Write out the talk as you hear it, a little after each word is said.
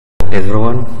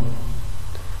everyone,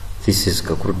 this is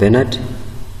Kakuru Benard.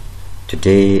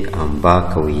 Today I'm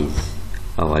back with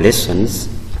our lessons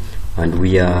and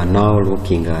we are now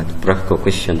looking at practical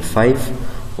question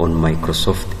 5 on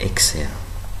Microsoft Excel.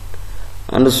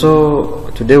 And so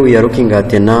today we are looking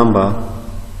at a number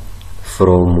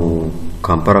from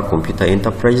Kampala Computer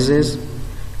Enterprises,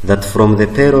 that from the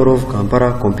payroll of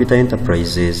Kampala Computer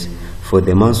Enterprises for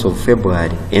the month of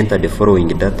February, enter the following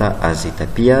data as it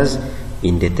appears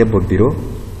in the table below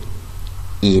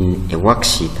in a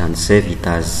worksheet and save it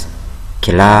as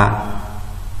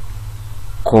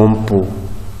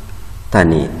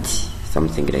Computernet,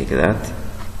 something like that.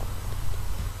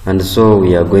 And so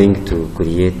we are going to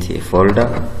create a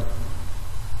folder,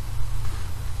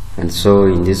 and so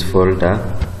in this folder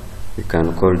we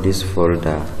can call this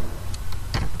folder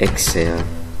Excel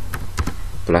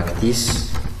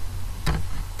Practice,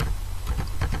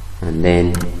 and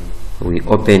then we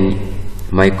open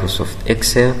Microsoft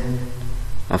Excel.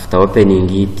 After opening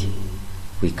it,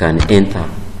 we can enter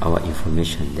our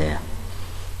information there.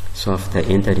 So after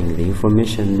entering the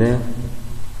information there,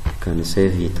 you can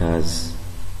save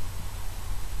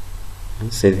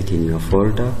it in your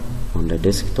folder on the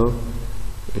desktop,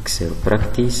 Excel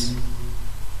Practice,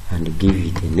 and give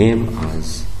it a name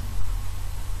as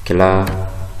Computernet,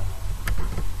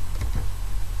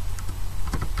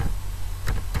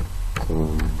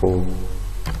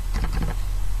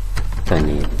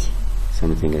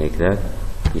 something like that.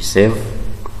 You save.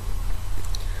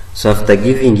 So after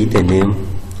giving it a name,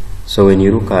 so when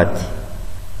you look at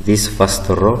this first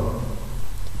row,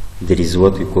 there is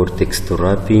what we call text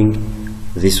wrapping.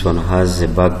 This one has a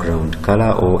background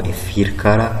color or a fill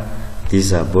color.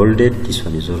 These are bolded. This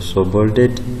one is also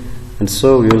bolded. And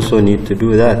so we also need to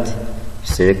do that.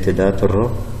 Select that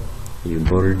row, you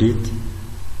bold it.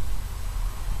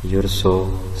 You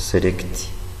also select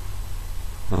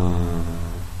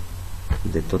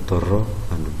the total row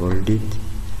and bold it.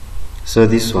 So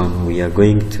this one we are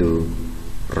going to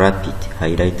wrap it,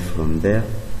 highlight from there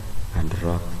and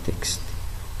wrap text.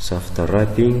 So after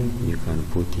wrapping, you can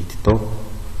put it top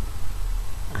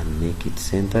and make it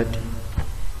centered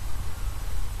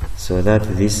so that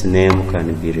this name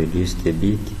can be reduced a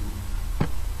bit,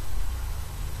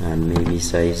 and maybe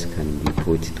size can be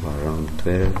put to around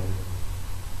 12,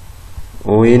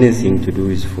 or anything to do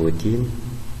is 14,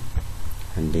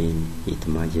 and then it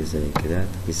merges like that.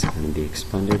 This can be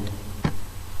expanded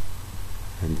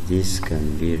and this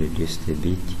can be reduced a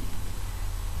bit.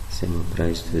 Same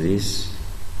applies to this,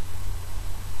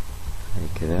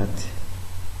 like that.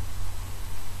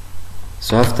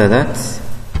 So after that,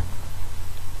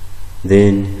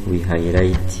 then we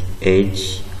highlight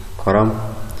edge column.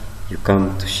 You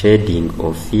come to shading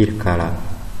or fill color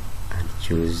and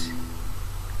choose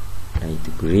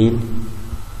light green.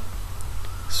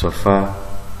 So far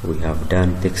we have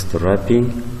done text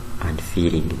wrapping and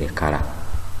filling the color.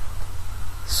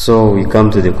 So we come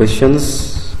to the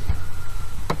questions.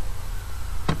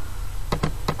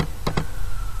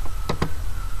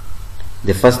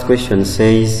 The first question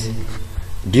says,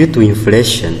 due to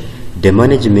inflation, the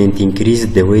management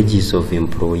increased the wages of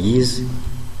employees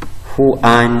who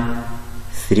earn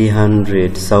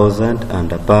 300,000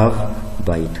 and above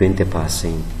by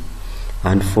 20%,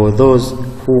 and for those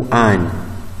who earn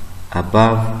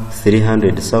above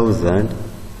 300,000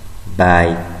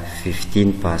 by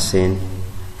 15%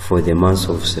 for the month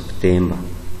of September.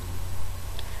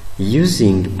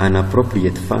 Using an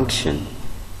appropriate function,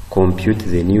 compute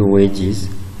the new wages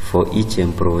for each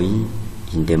employee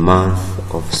in the month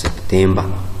of September.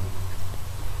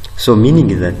 So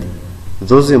meaning that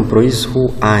those employees who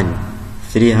earn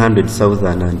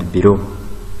 300,000 and below,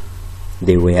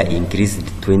 they were increased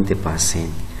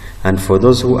 20%, and for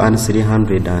those who earn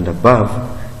 300 and above,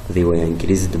 they were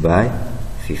increased by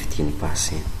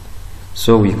 15%.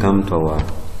 So we come to our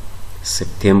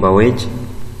September wage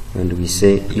and we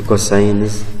say equal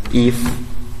signs if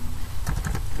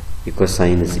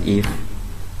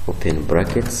open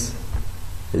brackets,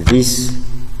 this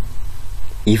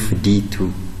if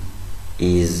D2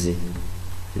 is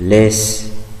less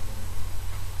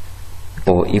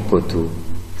or equal to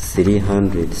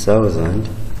 300,000,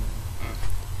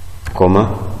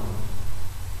 comma,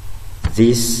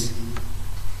 this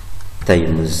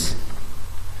times.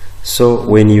 So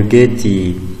when you get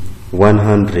the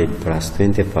 100 plus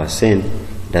 20%,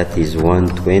 that is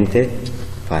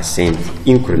 120%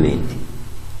 increment,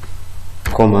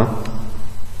 comma,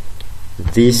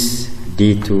 this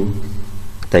D2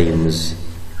 times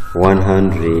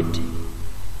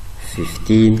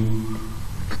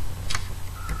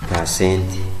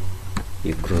 115%,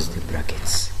 you close the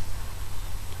brackets.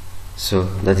 So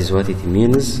that is what it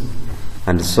means.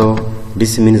 And so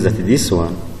this means that this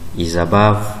one is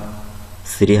above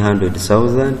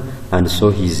 300,000, and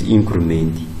so his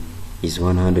increment is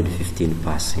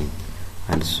 115%.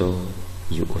 And so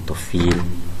you autofill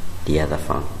the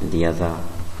other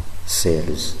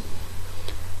cells.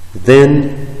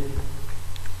 Then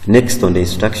next on the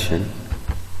instruction,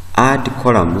 add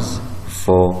columns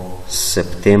for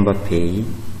September pay,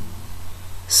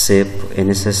 SEP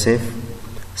NSSF,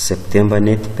 September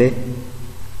net pay,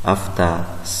 after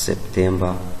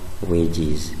September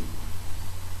wages.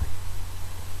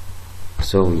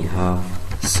 So we have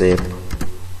SEP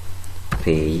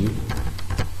pay,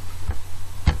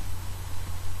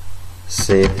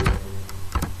 SEP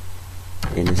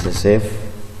NSSF,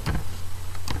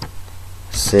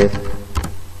 SEP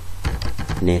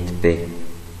net pay.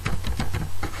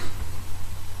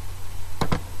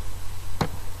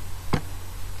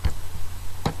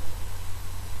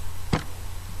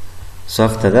 So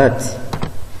after that,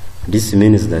 this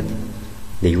means that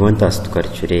they want us to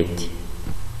calculate.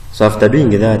 So after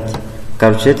doing that,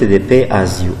 calculate the pay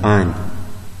as you earn.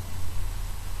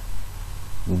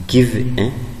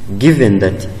 Given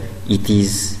that it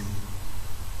is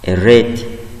a rate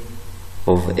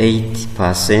of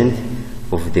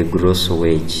 8% of the gross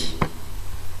wage.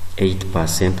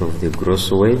 8% of the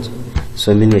gross wage.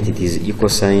 So meaning that it is equal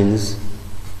signs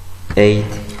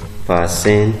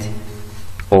 8%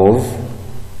 of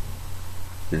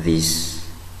this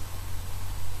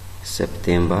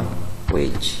September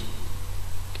wage.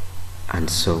 And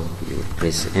so you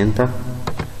press enter.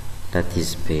 That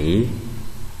is pay,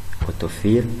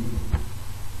 autofill.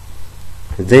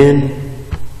 Then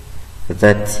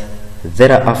that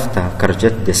thereafter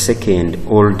calculate the second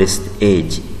oldest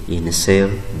age in cell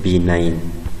B9.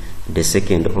 The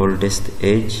second oldest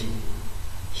age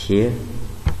here,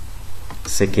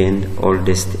 second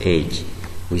oldest age.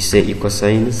 We say equal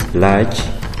signs large,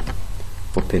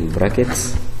 open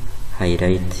brackets,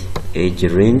 highlight age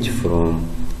range from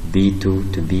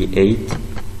B2 to B8,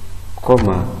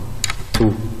 comma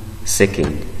 2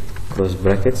 second, close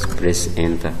brackets, press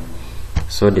enter.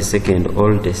 So the second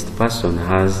oldest person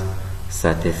has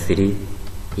 33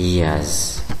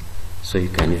 years. So you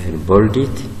can even bold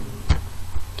it.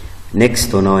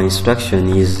 Next on our instruction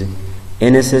is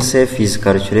NSSF is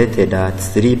calculated at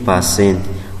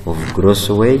 3% of gross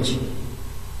wage.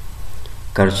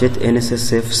 Calculate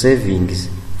NSSF savings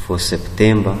for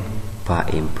September per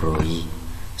employee.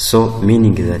 So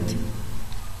meaning that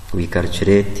we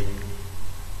calculate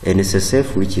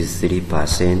NSSF, which is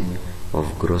 3%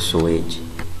 of gross wage,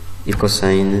 equal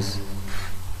signs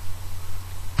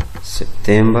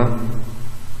September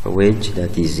wage,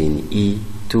 that is in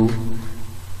E2,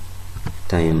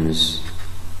 times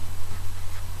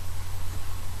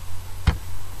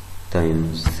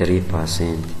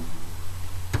 3%.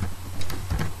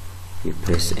 You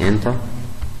press enter,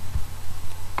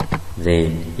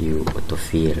 then you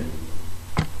autofill.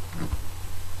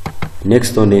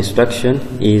 Next on the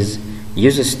instruction is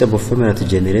use a suitable formula to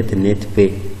generate net pay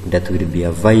that will be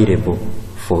available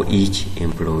for each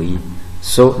employee.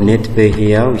 So net pay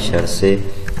here we shall say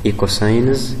equal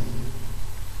signs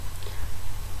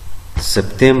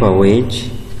September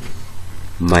wage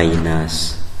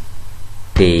minus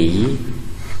pay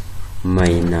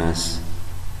minus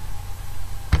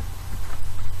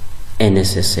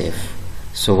NSSF.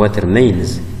 So what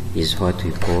remains is what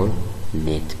we call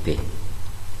net pay.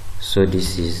 So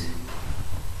this is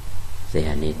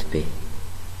their net pay.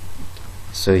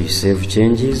 So you save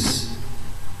changes.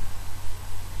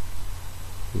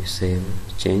 You save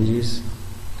changes.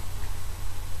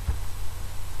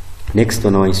 Next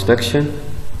on our instruction,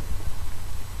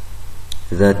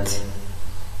 that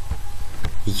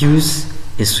use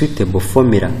a suitable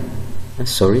formula.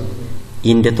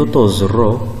 In the totals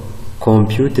row,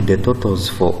 compute the totals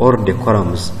for all the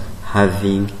columns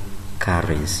having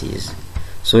currencies.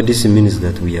 So this means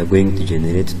that we are going to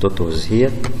generate totals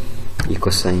here.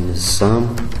 Equal sign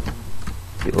sum.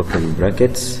 You open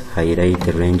brackets, highlight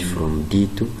the range from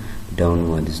D2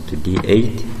 downwards to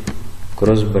D8,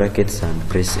 close brackets and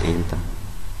press enter.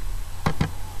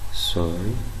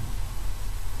 Sorry.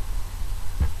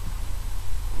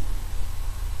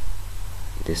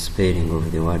 The spelling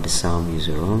of the word sum is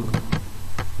wrong.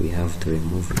 We have to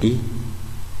remove E,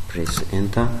 press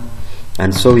enter.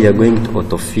 And so we are going to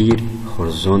autofill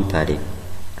horizontally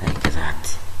like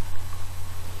that.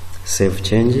 Save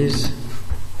changes.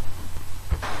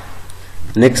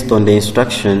 Next on the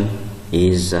instruction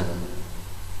is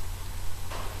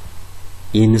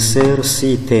in cell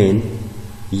C10,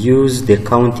 use the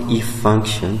count if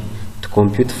function to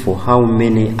compute for how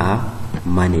many are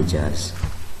managers.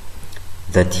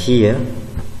 that here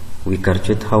we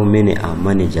calculate how many are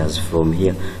managers from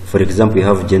here. For example, you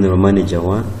have general manager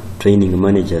 1, training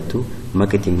manager 2,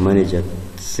 marketing manager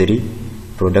 3,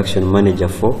 production manager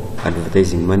 4,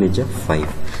 advertising manager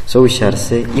 5. So we shall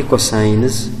say equal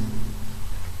signs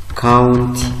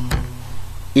count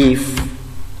if,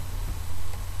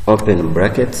 open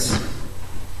brackets,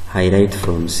 highlight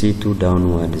from C2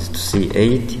 downwards to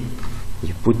C8,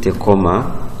 you put a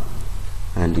comma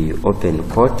and you open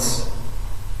quotes,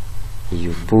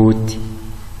 you put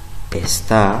a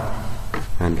star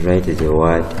and write the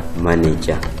word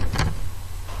manager.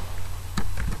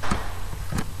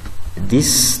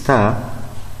 This star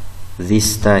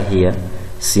here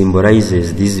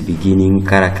symbolizes these beginning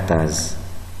characters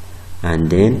and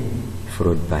then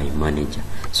followed by manager.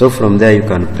 So from there you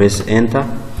can press enter,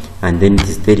 and then it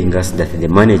is telling us that the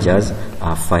managers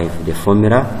are 5. The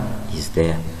formula is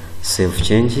there. Save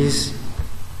changes.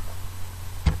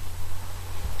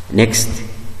 Next,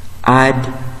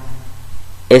 add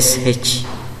SHS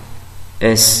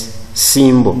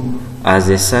symbol as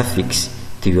a suffix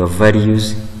to your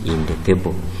values in the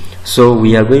table. So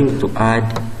we are going to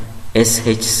add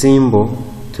SH symbol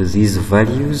to these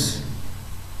values,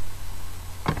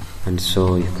 and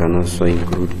so you can also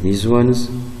include these ones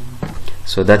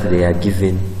so that they are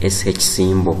given SH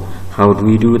symbol. How do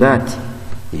we do that?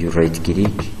 You right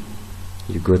click,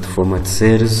 you go to format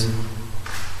cells.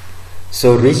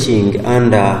 So reaching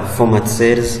under format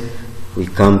cells, we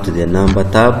come to the number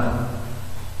tab.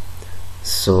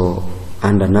 So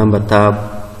under number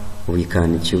tab we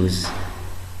can choose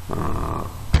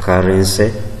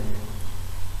currency,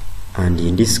 and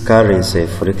in this currency,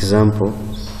 for example,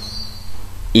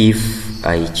 if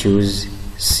I choose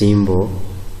symbol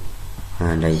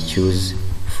and I choose,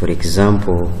 for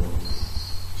example,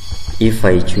 if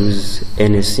I choose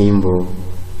any symbol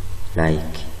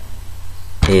like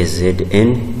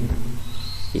AZN,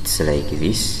 it's like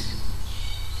this.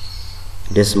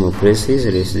 Decimal places,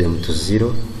 raise them to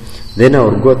 0. Then I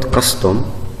will go to custom,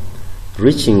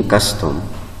 reaching custom,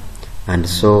 and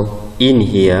so in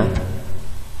here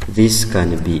this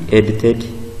can be edited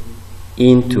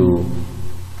into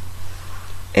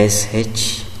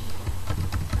SHS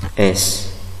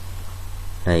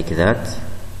like that,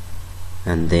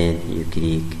 and then you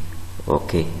click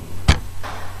OK.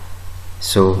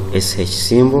 So SH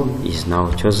symbol is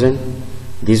now chosen.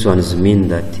 These ones mean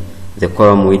that the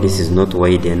column width is not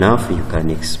wide enough. You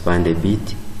can expand a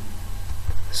bit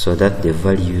so that the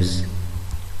values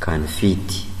can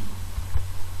fit.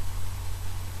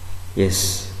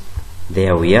 Yes,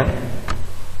 there we are.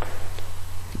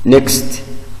 Next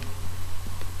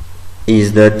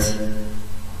is that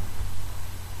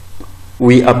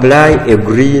we apply a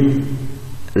green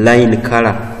line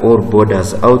color or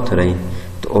borders outline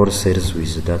to all cells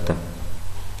with data.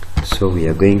 So we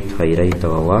are going to highlight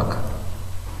our work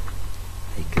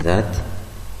like that.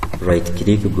 Right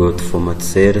click, go to format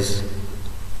cells,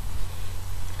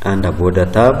 under border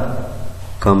tab,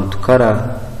 come to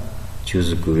color,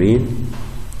 choose green,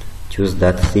 choose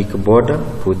that thick border,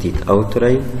 put it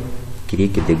outline,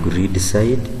 click the grid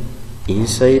side,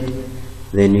 inside,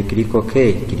 then you click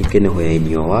OK. Click anywhere in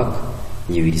your work,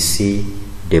 you will see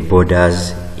the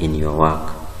borders in your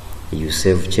work. You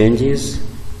save changes.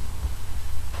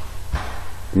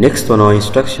 Next on our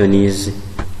instruction is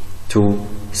to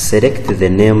select the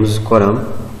names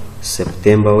column,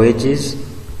 September wages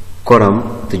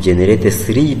column, to generate a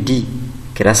 3D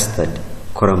clustered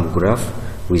column graph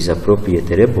with appropriate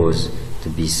labels to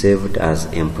be saved as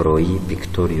employee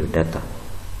pictorial data.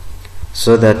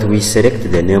 So that we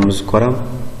select the names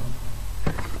column,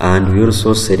 and we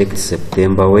also select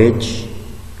September wage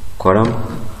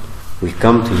column. We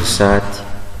come to insert,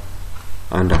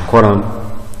 under column,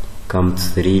 come to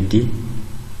 3D,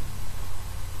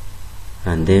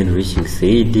 and then reaching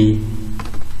 3D,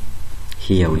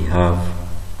 here we have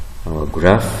our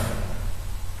graph.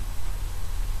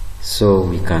 So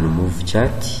we can move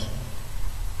chart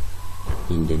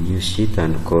in the new sheet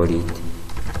and call it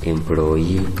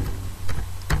employee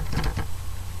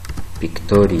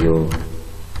pictorial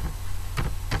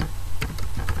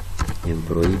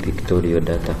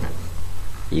data.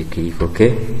 You click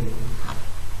OK.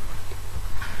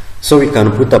 So we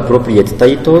can put appropriate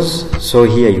titles. So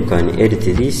here you can edit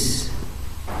this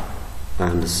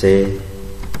and say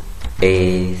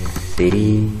a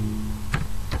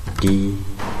 3D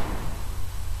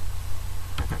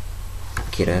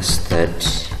clustered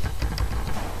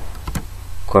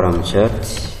column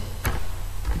chart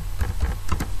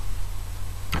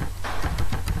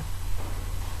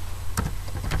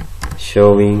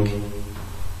showing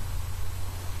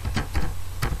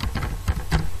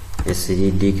a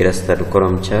 3D clustered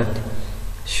column chart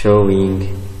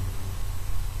showing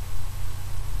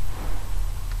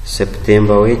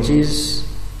September wages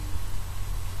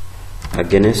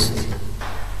against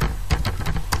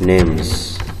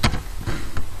names.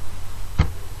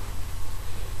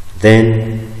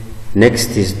 Then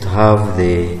next is to have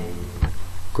the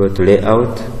go to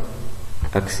layout,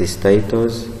 axis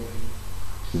titles,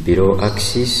 below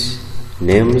axis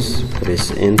names,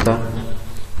 press enter.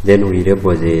 Then we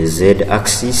label the Z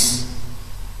axis,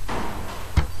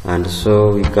 and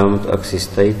so we come to axis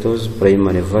titles,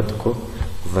 primary vertical,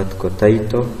 vertical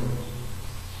title,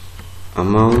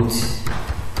 amount,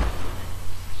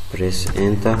 press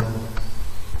enter.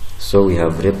 So we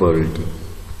have labeled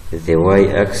the Y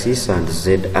axis and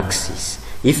Z axis.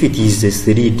 If it is a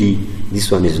 3D, this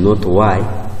one is not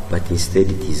Y, but instead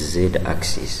it is Z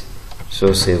axis.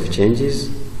 So save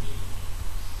changes.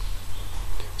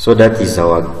 So that is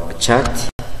our chart.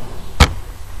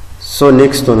 So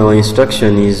next on our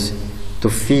instruction is to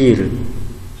fill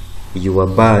your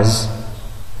bars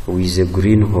with a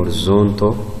green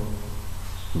horizontal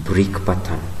brick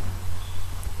pattern,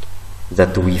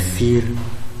 that we fill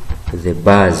the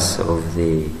bars of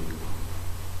the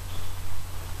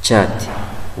chart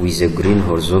with a green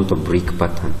horizontal brick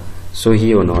pattern. So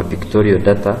here on our pictorial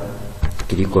data,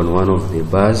 click on one of the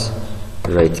bars,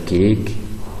 right click,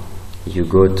 you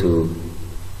go to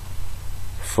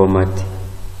format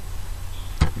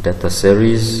data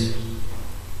series.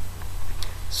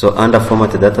 So under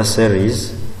format data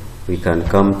series we can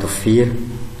come to fill.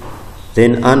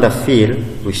 Then under fill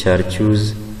we shall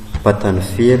choose pattern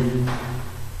fill.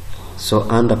 So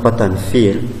under pattern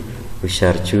fill we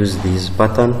shall choose this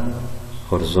pattern,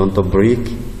 horizontal brick,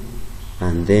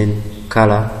 and then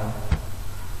color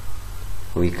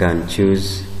we can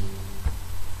choose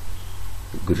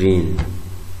green.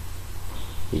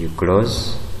 You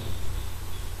close.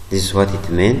 This is what it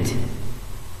meant.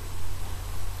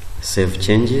 Save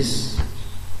changes.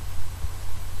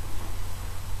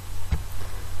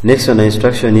 Next on the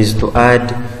instruction is to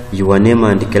add your name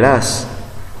and class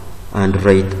and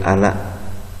write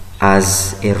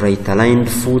as a right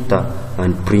aligned footer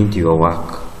and print your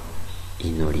work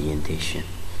in orientation.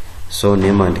 So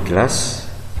name and class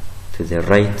to the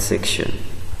right section.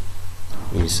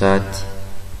 Insert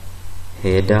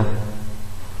header.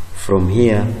 From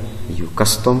here you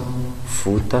custom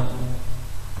footer.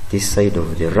 This side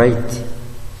of the right,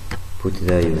 put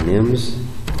there your names.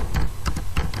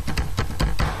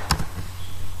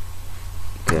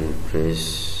 You can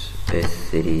press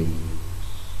F3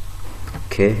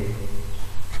 OK,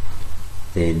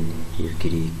 then you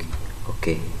click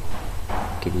OK.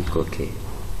 Click OK.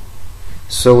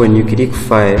 So when you click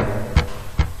File,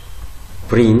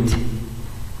 Print,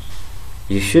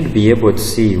 you should be able to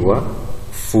see your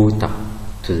footer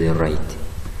to the right.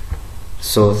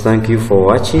 So thank you for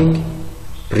watching.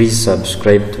 Please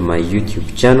subscribe to my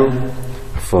YouTube channel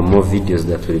for more videos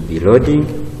that will be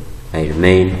loading. I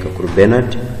remain Kakuru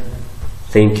Benard.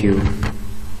 Thank you.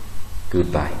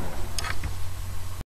 Goodbye.